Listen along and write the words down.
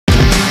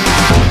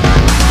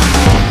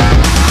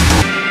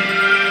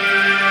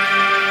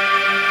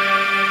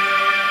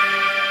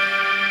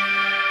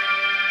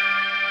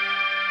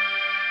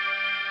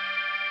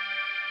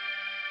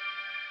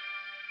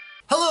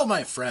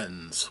my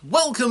friends,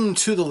 welcome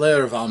to the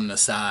Lair of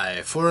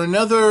OmnusI for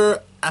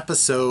another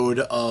episode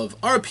of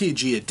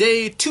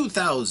RPGaDay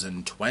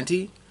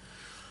 2020.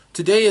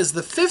 Today is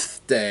the 5th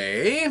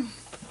day,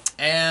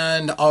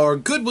 and our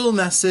goodwill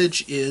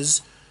message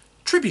is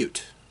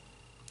tribute.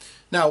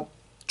 Now,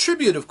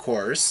 tribute, of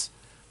course,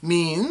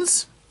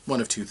 means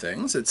one of two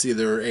things. It's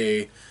either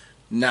a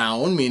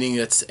noun, meaning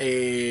it's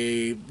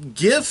a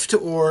gift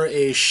or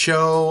a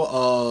show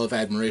of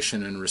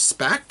admiration and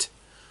respect.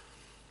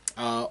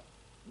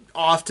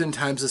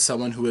 Oftentimes as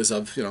someone who is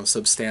of,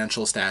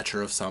 substantial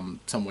stature of some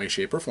way,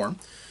 shape, or form.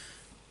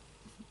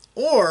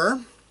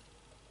 Or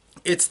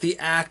it's the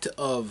act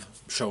of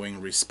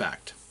showing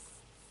respect.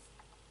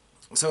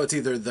 So it's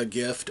either the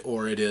gift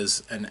or it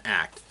is an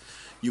act.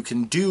 You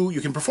can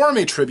perform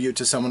a tribute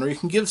to someone, or you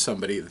can give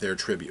somebody their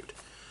tribute.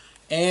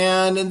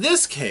 And in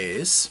this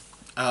case,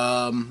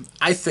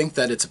 I think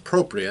that it's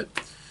appropriate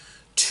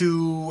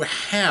to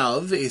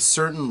have a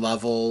certain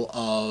level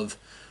of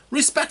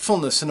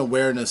respectfulness and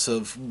awareness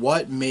of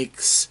what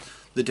makes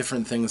the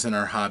different things in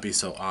our hobby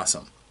so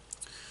awesome.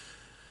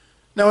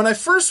 Now, when I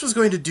first was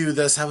going to do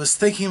this, I was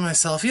thinking to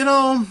myself,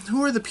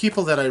 who are the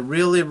people that I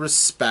really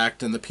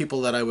respect and the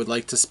people that I would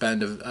like to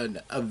spend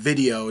a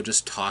video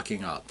just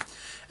talking up?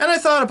 And I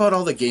thought about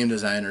all the game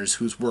designers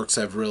whose works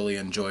I've really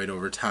enjoyed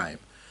over time.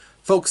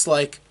 Folks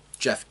like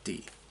Jeff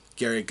D.,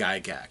 Gary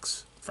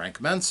Gygax, Frank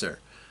Menser.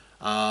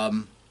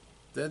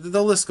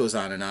 The list goes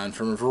on and on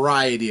from a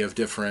variety of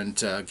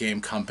different game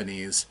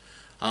companies.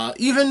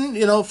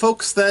 Even,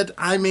 folks that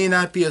I may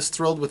not be as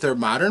thrilled with their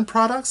modern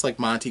products, like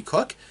Monty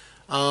Cook,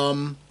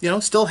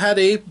 still had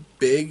a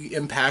big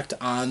impact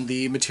on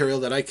the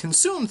material that I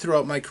consumed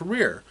throughout my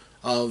career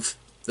of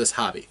this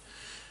hobby.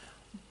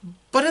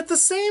 But at the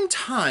same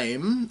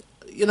time,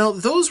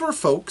 those were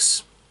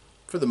folks,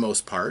 for the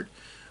most part,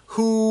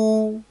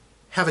 who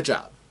have a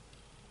job.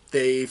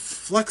 They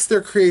flex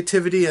their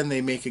creativity and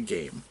they make a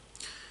game.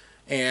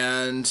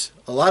 And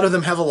a lot of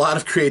them have a lot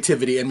of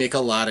creativity and make a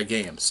lot of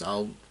games.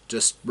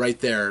 Right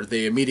there,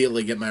 they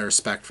immediately get my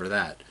respect for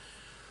that.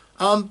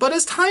 But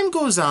as time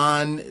goes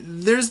on,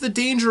 there's the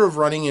danger of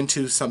running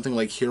into something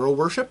like hero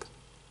worship,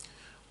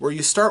 where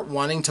you start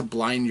wanting to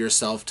blind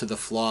yourself to the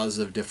flaws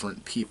of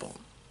different people.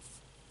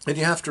 And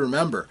you have to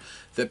remember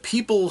that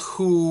people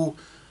who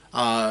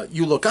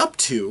you look up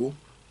to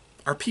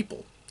are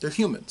people. They're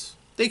humans.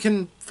 They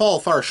can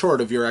fall far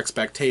short of your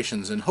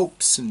expectations and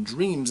hopes and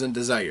dreams and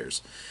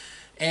desires.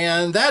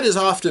 And that is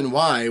often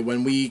why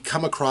when we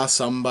come across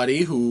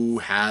somebody who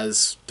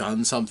has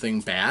done something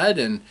bad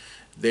and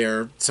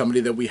they're somebody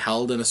that we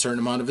held in a certain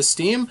amount of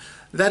esteem,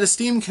 that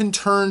esteem can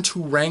turn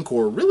to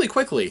rancor really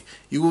quickly.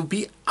 You will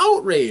be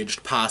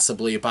outraged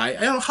possibly by,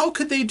 how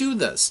could they do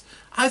this?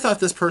 I thought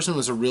this person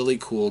was a really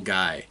cool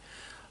guy.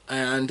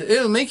 And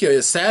it'll make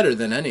you sadder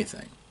than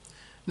anything.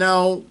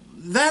 Now,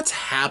 that's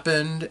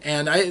happened,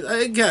 and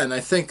I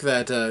think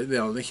that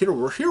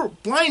the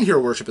blind hero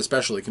worship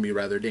especially can be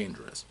rather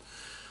dangerous.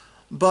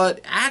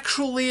 But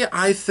actually,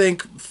 I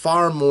think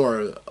far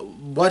more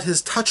what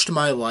has touched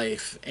my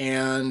life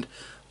and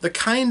the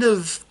kind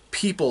of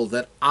people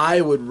that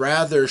I would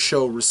rather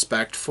show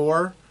respect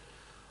for.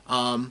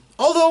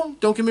 Although,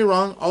 don't get me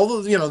wrong,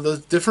 although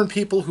the different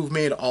people who've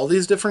made all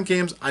these different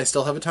games, I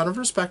still have a ton of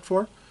respect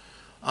for.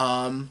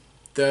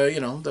 The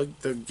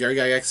Gary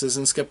Gygaxes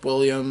and Skip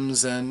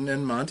Williams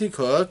and Monty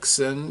Cooks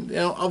and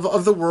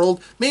of the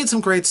world made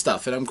some great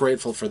stuff, and I'm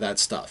grateful for that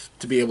stuff.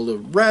 To be able to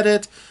read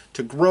it,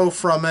 to grow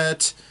from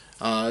it,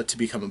 to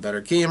become a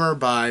better gamer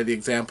by the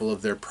example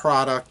of their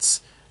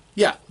products.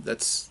 Yeah,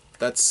 that's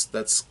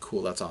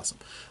cool. That's awesome.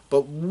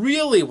 But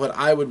really, what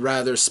I would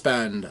rather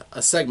spend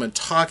a segment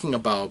talking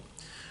about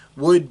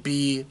would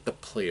be the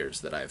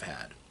players that I've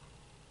had.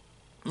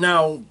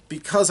 Now,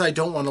 because I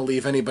don't want to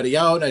leave anybody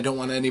out, I don't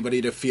want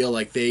anybody to feel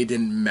like they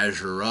didn't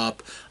measure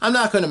up, I'm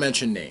not going to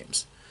mention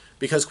names.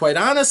 Because quite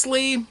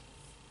honestly,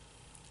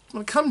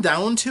 when it comes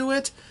down to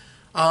it,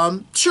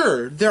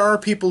 sure, there are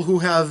people who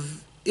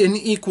have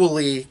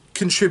unequally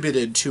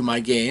contributed to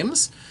my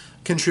games,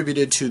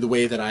 contributed to the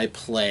way that I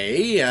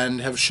play,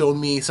 and have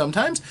shown me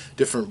sometimes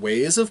different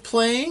ways of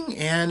playing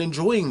and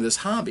enjoying this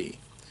hobby.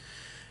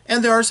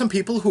 And there are some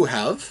people who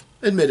have,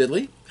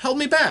 admittedly, held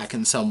me back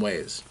in some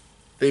ways.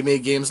 They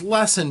made games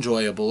less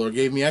enjoyable or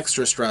gave me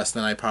extra stress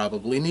than I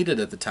probably needed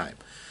at the time.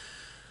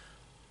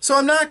 So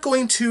I'm not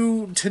going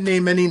to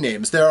name any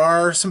names. There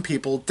are some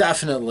people,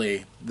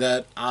 definitely,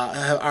 that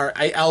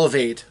I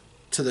elevate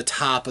to the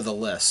top of the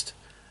list.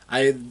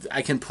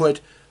 I can put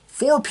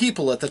 4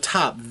 people at the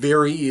top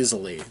very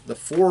easily. The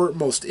 4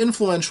 most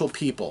influential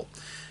people.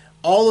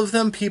 All of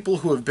them people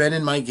who have been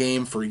in my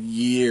game for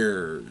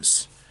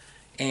years.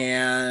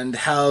 And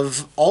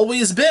have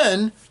always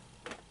been,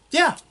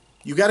 yeah,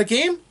 you got a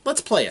game? Let's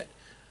play it.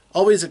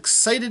 Always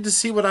excited to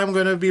see what I'm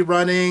going to be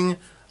running.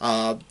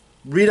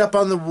 Read up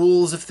on the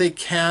rules if they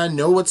can.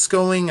 Know what's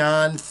going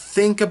on.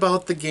 Think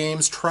about the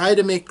games. Try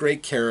to make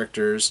great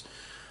characters.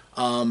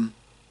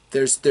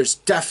 There's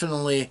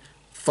definitely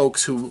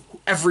folks who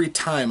every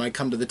time I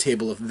come to the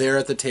table, if they're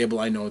at the table,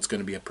 I know it's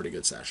going to be a pretty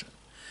good session.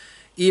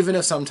 Even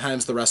if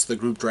sometimes the rest of the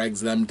group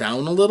drags them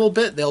down a little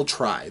bit, they'll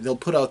try. They'll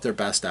put out their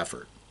best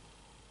effort.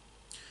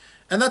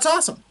 And that's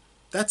awesome.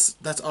 That's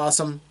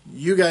awesome.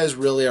 You guys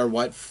really are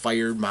what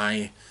fired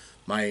my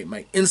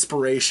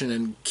inspiration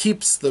and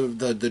keeps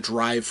the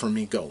drive for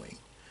me going.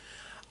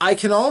 I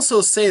can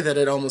also say that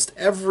at almost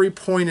every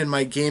point in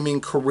my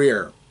gaming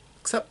career,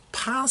 except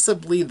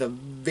possibly the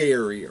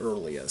very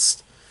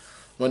earliest,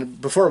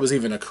 before it was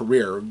even a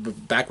career,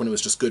 back when it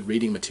was just good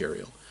reading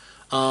material,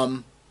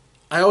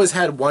 I always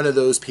had one of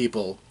those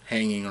people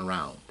hanging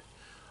around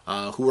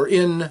who were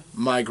in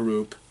my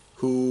group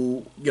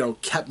who,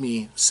 kept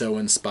me so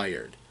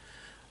inspired.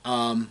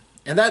 And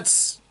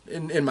that's,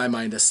 in my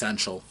mind,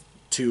 essential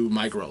to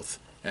my growth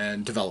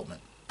and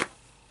development.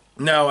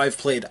 Now, I've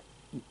played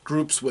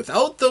groups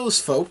without those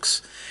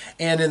folks,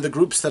 and in the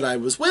groups that I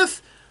was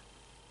with,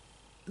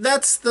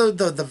 that's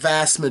the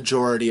vast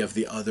majority of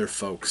the other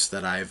folks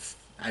that I've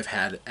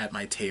had at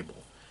my table.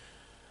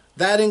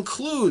 That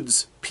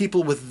includes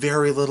people with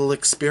very little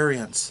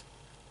experience,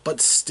 but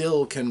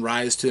still can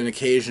rise to an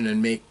occasion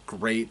and make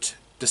great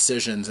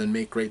decisions and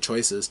make great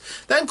choices.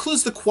 That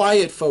includes the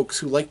quiet folks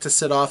who like to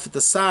sit off at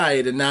the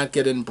side and not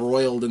get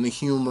embroiled in the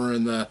humor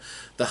and the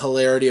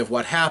hilarity of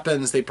what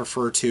happens. They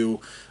prefer to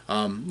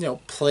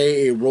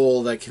play a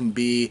role that can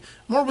be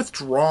more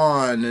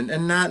withdrawn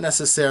and not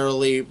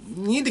necessarily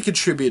need to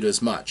contribute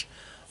as much.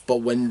 But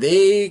when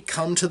they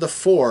come to the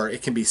fore,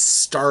 it can be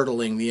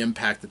startling the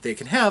impact that they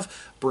can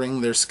have,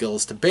 bring their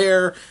skills to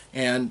bear,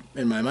 and,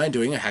 in my mind,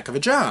 doing a heck of a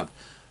job.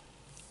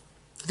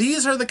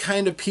 These are the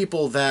kind of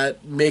people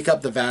that make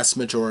up the vast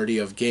majority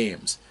of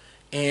games.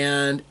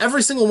 And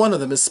every single one of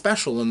them is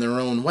special in their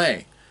own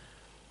way.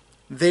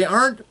 They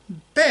aren't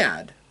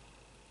bad.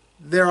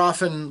 They're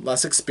often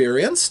less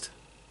experienced,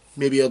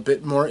 maybe a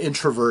bit more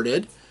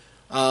introverted.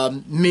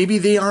 Maybe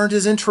they aren't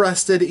as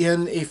interested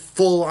in a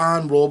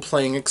full-on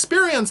role-playing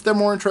experience. They're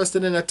more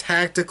interested in a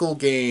tactical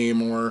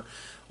game or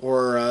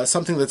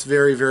something that's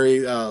very, very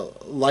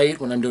light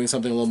when I'm doing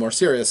something a little more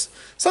serious.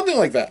 Something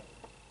like that.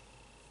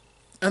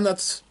 And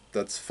that's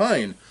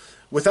fine.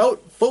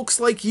 Without folks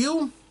like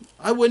you,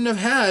 I wouldn't have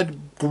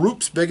had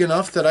groups big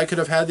enough that I could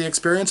have had the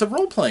experience of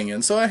role-playing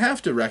in, so I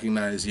have to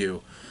recognize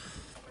you.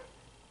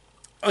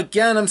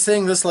 Again, I'm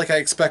saying this like I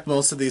expect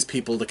most of these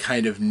people to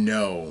kind of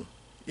know.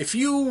 If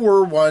you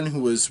were one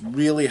who was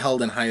really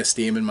held in high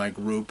esteem in my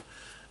group,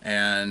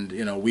 and,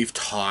 we've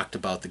talked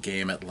about the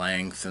game at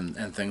length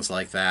and things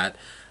like that,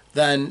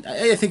 then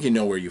I think you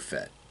know where you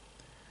fit.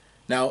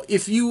 Now,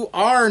 if you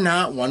are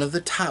not one of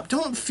the top,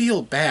 don't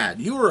feel bad.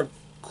 You are a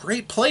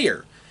great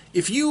player.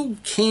 If you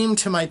came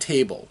to my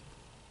table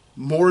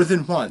more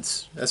than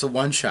once as a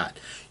one-shot,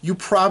 you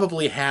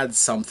probably had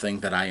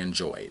something that I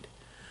enjoyed.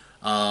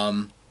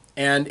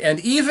 And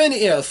even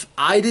if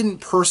I didn't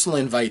personally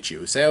invite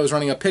you, say I was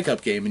running a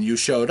pickup game and you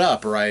showed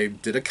up, or I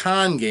did a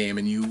con game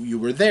and you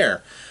were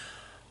there,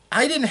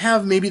 I didn't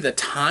have maybe the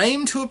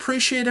time to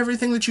appreciate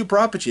everything that you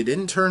brought, but you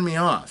didn't turn me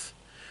off.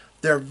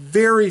 There are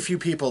very few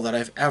people that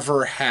I've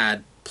ever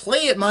had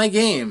play at my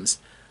games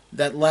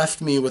that left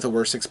me with a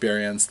worse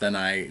experience than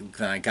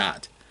I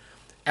got.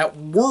 At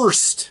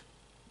worst,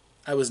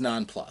 I was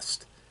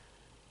nonplussed.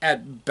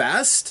 At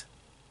best,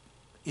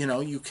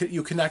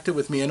 you connected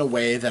with me in a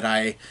way that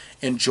I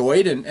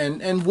enjoyed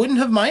and wouldn't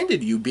have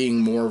minded you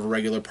being more of a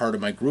regular part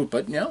of my group.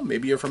 But,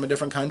 maybe you're from a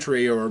different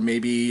country, or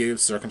maybe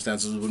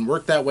circumstances wouldn't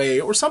work that way,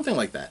 or something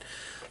like that.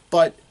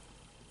 But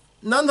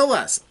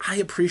nonetheless, I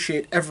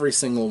appreciate every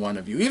single one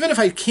of you, even if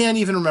I can't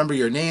even remember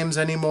your names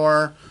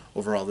anymore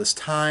over all this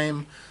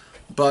time.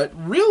 But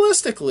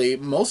realistically,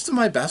 most of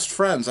my best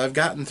friends I've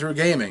gotten through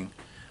gaming.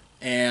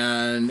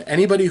 And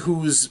anybody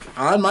who's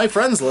on my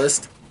friends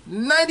list,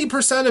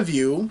 90% of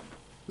you,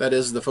 that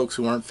is the folks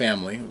who aren't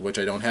family, which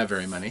I don't have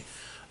very many,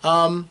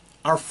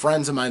 are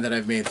friends of mine that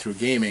I've made through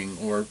gaming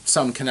or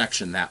some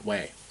connection that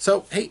way.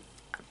 So, hey,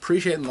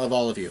 appreciate and love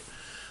all of you.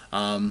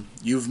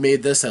 You've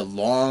made this a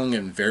long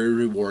and very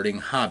rewarding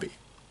hobby.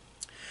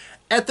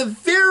 At the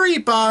very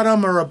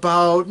bottom are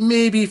about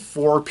maybe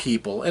 4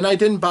 people, and I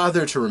didn't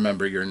bother to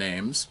remember your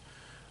names,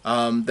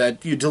 that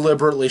you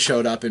deliberately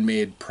showed up and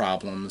made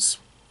problems.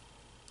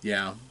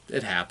 Yeah,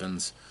 it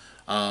happens.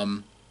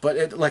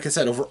 But like I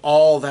said, over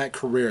all that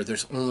career,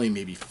 there's only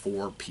maybe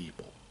 4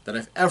 people that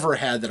I've ever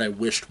had that I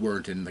wished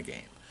weren't in the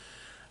game.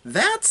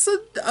 That's an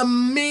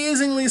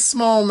amazingly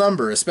small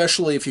number,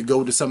 especially if you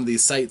go to some of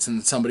these sites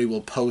and somebody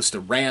will post a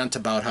rant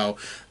about how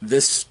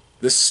this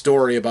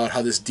story about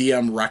how this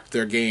DM wrecked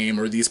their game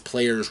or these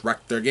players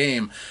wrecked their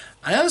game.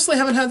 I honestly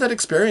haven't had that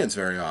experience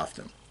very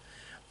often.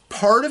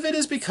 Part of it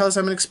is because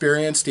I'm an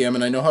experienced DM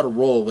and I know how to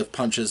roll with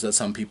punches that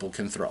some people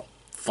can throw.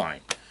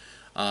 Fine.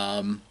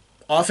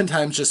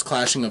 Oftentimes just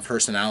clashing of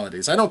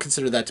personalities. I don't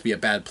consider that to be a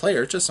bad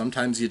player, just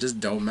sometimes you just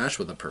don't mesh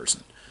with a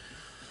person.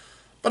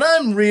 But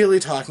I'm really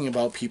talking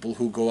about people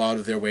who go out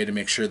of their way to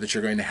make sure that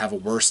you're going to have a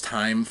worse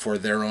time for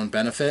their own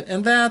benefit,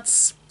 and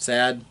that's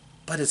sad,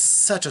 but it's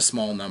such a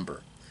small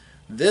number.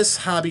 This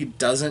hobby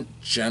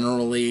doesn't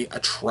generally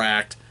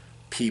attract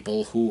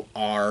people who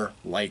are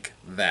like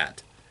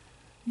that.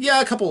 Yeah,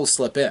 a couple will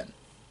slip in.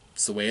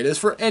 It's the way it is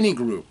for any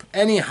group.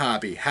 Any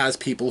hobby has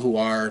people who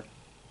are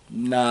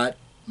not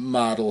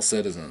model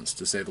citizens,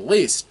 to say the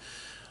least.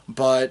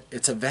 But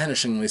it's a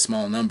vanishingly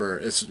small number,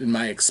 in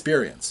my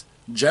experience.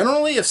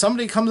 Generally, if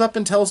somebody comes up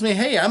and tells me,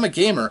 hey, I'm a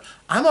gamer,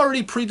 I'm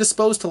already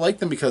predisposed to like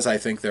them because I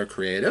think they're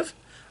creative.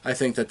 I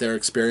think that they're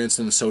experienced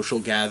in social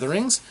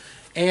gatherings.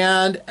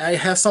 And I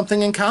have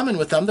something in common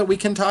with them that we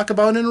can talk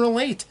about and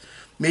relate.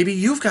 Maybe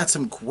you've got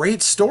some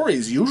great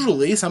stories.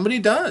 Usually somebody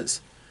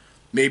does.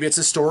 Maybe it's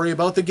a story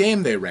about the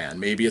game they ran.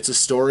 Maybe it's a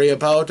story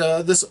about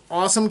this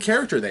awesome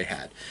character they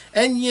had.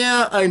 And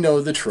yeah, I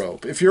know the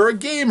trope. If you're a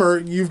gamer,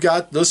 you've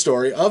got the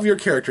story of your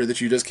character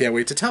that you just can't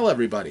wait to tell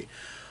everybody.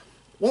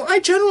 Well, I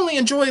generally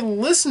enjoy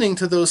listening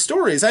to those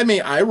stories. I may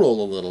eye roll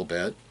a little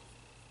bit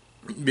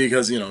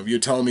because, you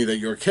tell me that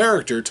your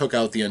character took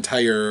out the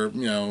entire,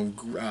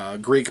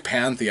 Greek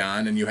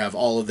pantheon and you have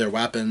all of their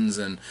weapons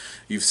and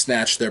you've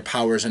snatched their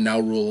powers and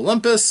now rule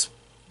Olympus.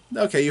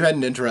 Okay, you had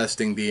an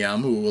interesting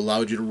DM who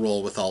allowed you to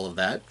roll with all of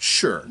that.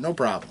 Sure, no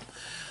problem.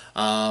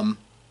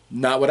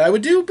 Not what I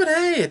would do, but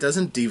hey, it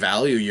doesn't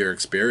devalue your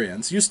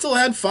experience. You still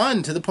had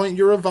fun to the point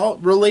you're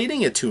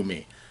relating it to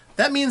me.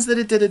 That means that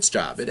it did its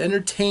job. It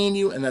entertained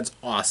you, and that's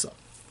awesome.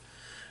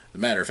 As a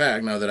matter of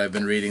fact, now that I've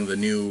been reading the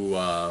new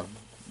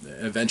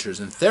Adventures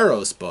in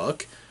Theros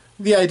book,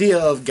 the idea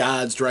of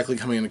gods directly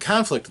coming into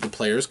conflict with the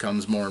players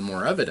comes more and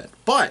more evident.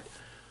 But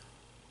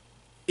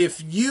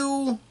if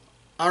you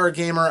are a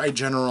gamer, I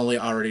generally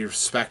already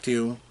respect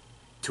you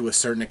to a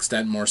certain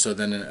extent, more so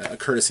than a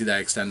courtesy that I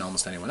extend to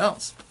almost anyone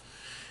else.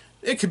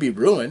 It could be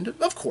ruined,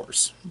 of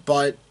course,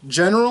 but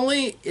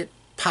generally it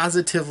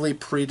positively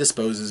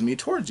predisposes me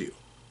towards you.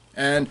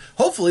 And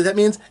hopefully that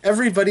means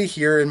everybody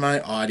here in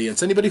my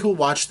audience, anybody who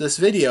watched this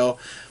video,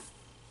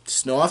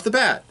 just know off the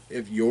bat,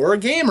 if you're a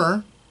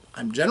gamer,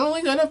 I'm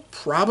generally going to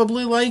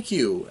probably like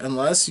you,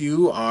 unless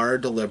you are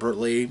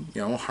deliberately,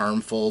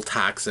 harmful,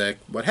 toxic,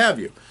 what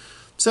have you.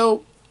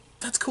 So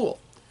that's cool.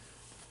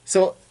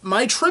 So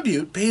my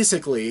tribute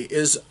basically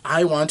is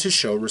I want to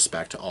show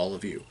respect to all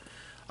of you.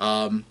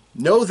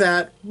 Know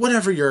that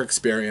whatever your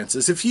experience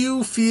is, if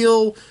you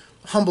feel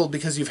humbled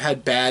because you've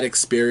had bad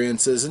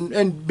experiences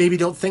and maybe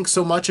don't think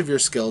so much of your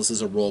skills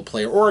as a role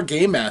player or a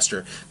game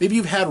master, maybe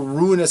you've had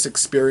ruinous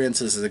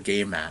experiences as a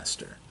game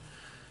master.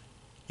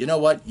 You know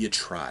what? You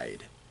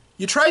tried.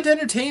 You tried to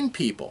entertain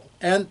people,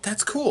 and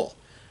that's cool.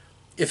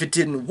 If it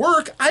didn't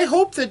work, I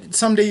hope that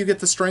someday you get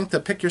the strength to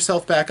pick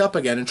yourself back up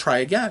again and try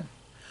again.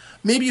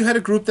 Maybe you had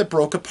a group that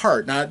broke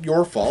apart. Not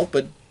your fault,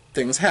 but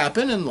things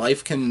happen and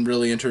life can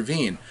really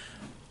intervene.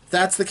 If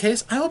that's the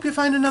case, I hope you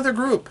find another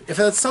group. If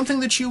that's something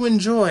that you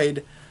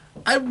enjoyed,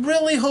 I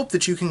really hope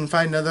that you can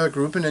find another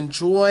group and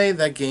enjoy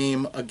that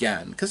game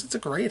again, because it's a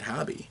great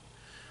hobby.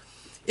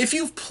 If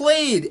you've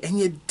played and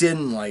you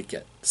didn't like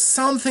it,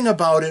 something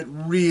about it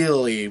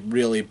really,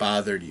 really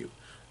bothered you,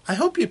 I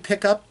hope you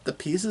pick up the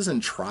pieces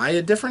and try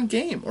a different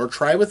game or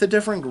try with a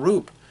different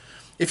group.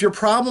 If your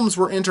problems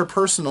were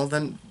interpersonal,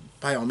 then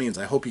by all means,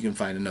 I hope you can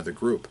find another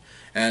group.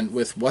 And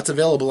with what's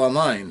available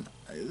online,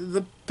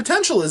 the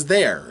potential is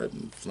there.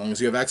 As long as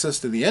you have access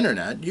to the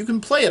internet, you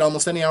can play it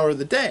almost any hour of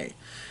the day.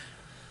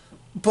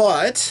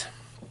 But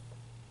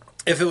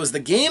if it was the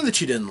game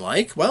that you didn't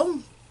like, well,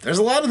 there's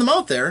a lot of them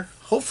out there.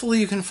 Hopefully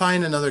you can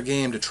find another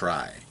game to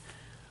try.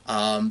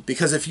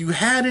 Because if you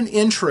had an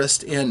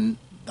interest in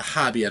the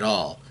hobby at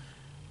all,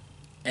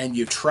 and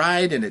you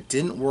tried and it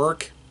didn't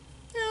work,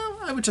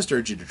 I would just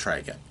urge you to try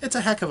again. It's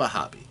a heck of a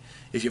hobby.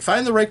 If you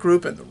find the right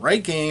group and the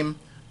right game,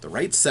 the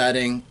right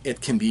setting,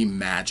 it can be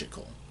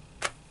magical.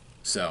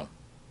 So,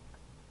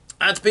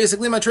 that's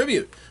basically my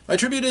tribute. My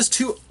tribute is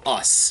to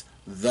us,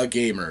 the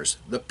gamers,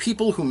 the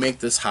people who make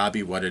this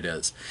hobby what it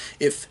is.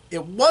 If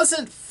it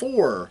wasn't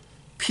for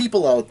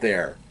people out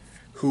there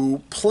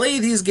who play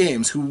these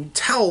games, who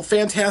tell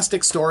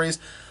fantastic stories,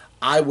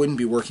 I wouldn't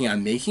be working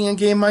on making a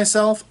game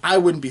myself. I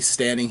wouldn't be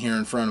standing here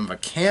in front of a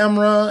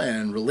camera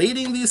and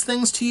relating these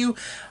things to you.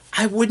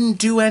 I wouldn't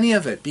do any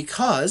of it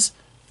because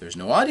there's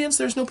no audience,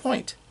 there's no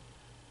point.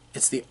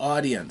 It's the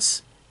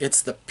audience.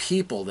 It's the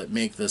people that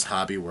make this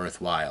hobby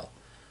worthwhile.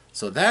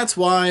 So that's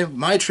why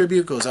my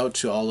tribute goes out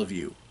to all of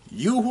you.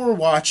 You who are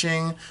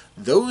watching,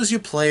 those you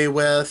play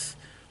with,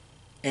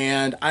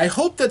 and I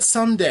hope that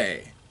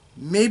someday,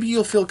 maybe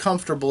you'll feel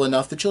comfortable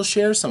enough that you'll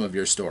share some of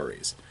your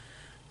stories.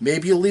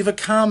 Maybe you'll leave a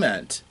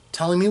comment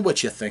telling me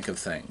what you think of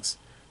things.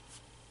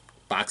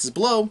 Box is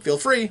below, feel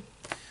free.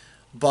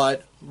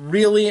 But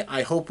really,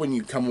 I hope when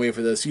you come away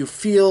from this, you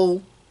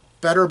feel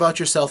better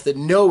about yourself, that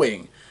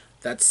knowing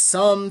that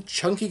some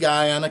chunky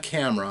guy on a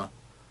camera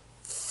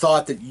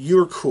thought that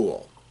you're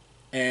cool.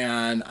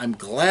 And I'm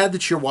glad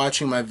that you're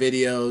watching my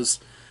videos.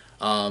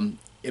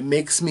 It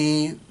makes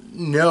me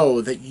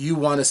know that you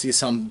want to see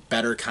some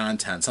better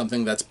content,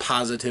 something that's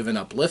positive and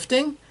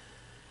uplifting,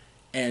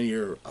 and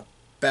you're a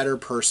better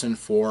person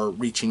for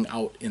reaching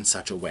out in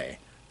such a way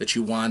that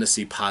you want to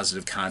see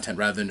positive content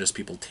rather than just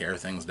people tear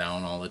things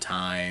down all the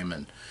time.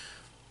 And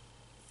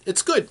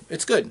it's good.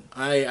 It's good.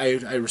 I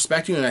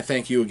respect you, and I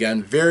thank you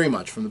again very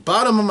much from the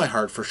bottom of my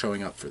heart for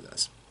showing up for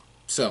this.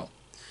 So,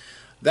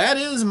 that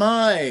is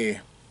my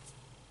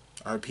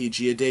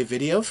RPGaDay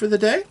video for the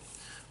day.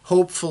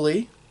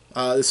 Hopefully,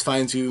 this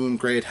finds you in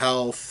great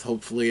health.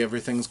 Hopefully,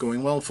 everything's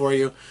going well for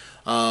you.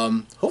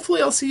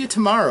 Hopefully, I'll see you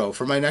tomorrow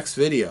for my next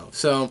video.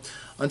 So,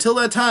 until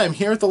that time,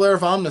 here at the Lair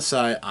of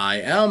OmnusI,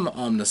 I am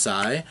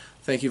OmnusI.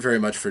 Thank you very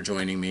much for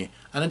joining me.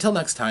 And until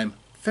next time,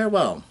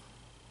 farewell.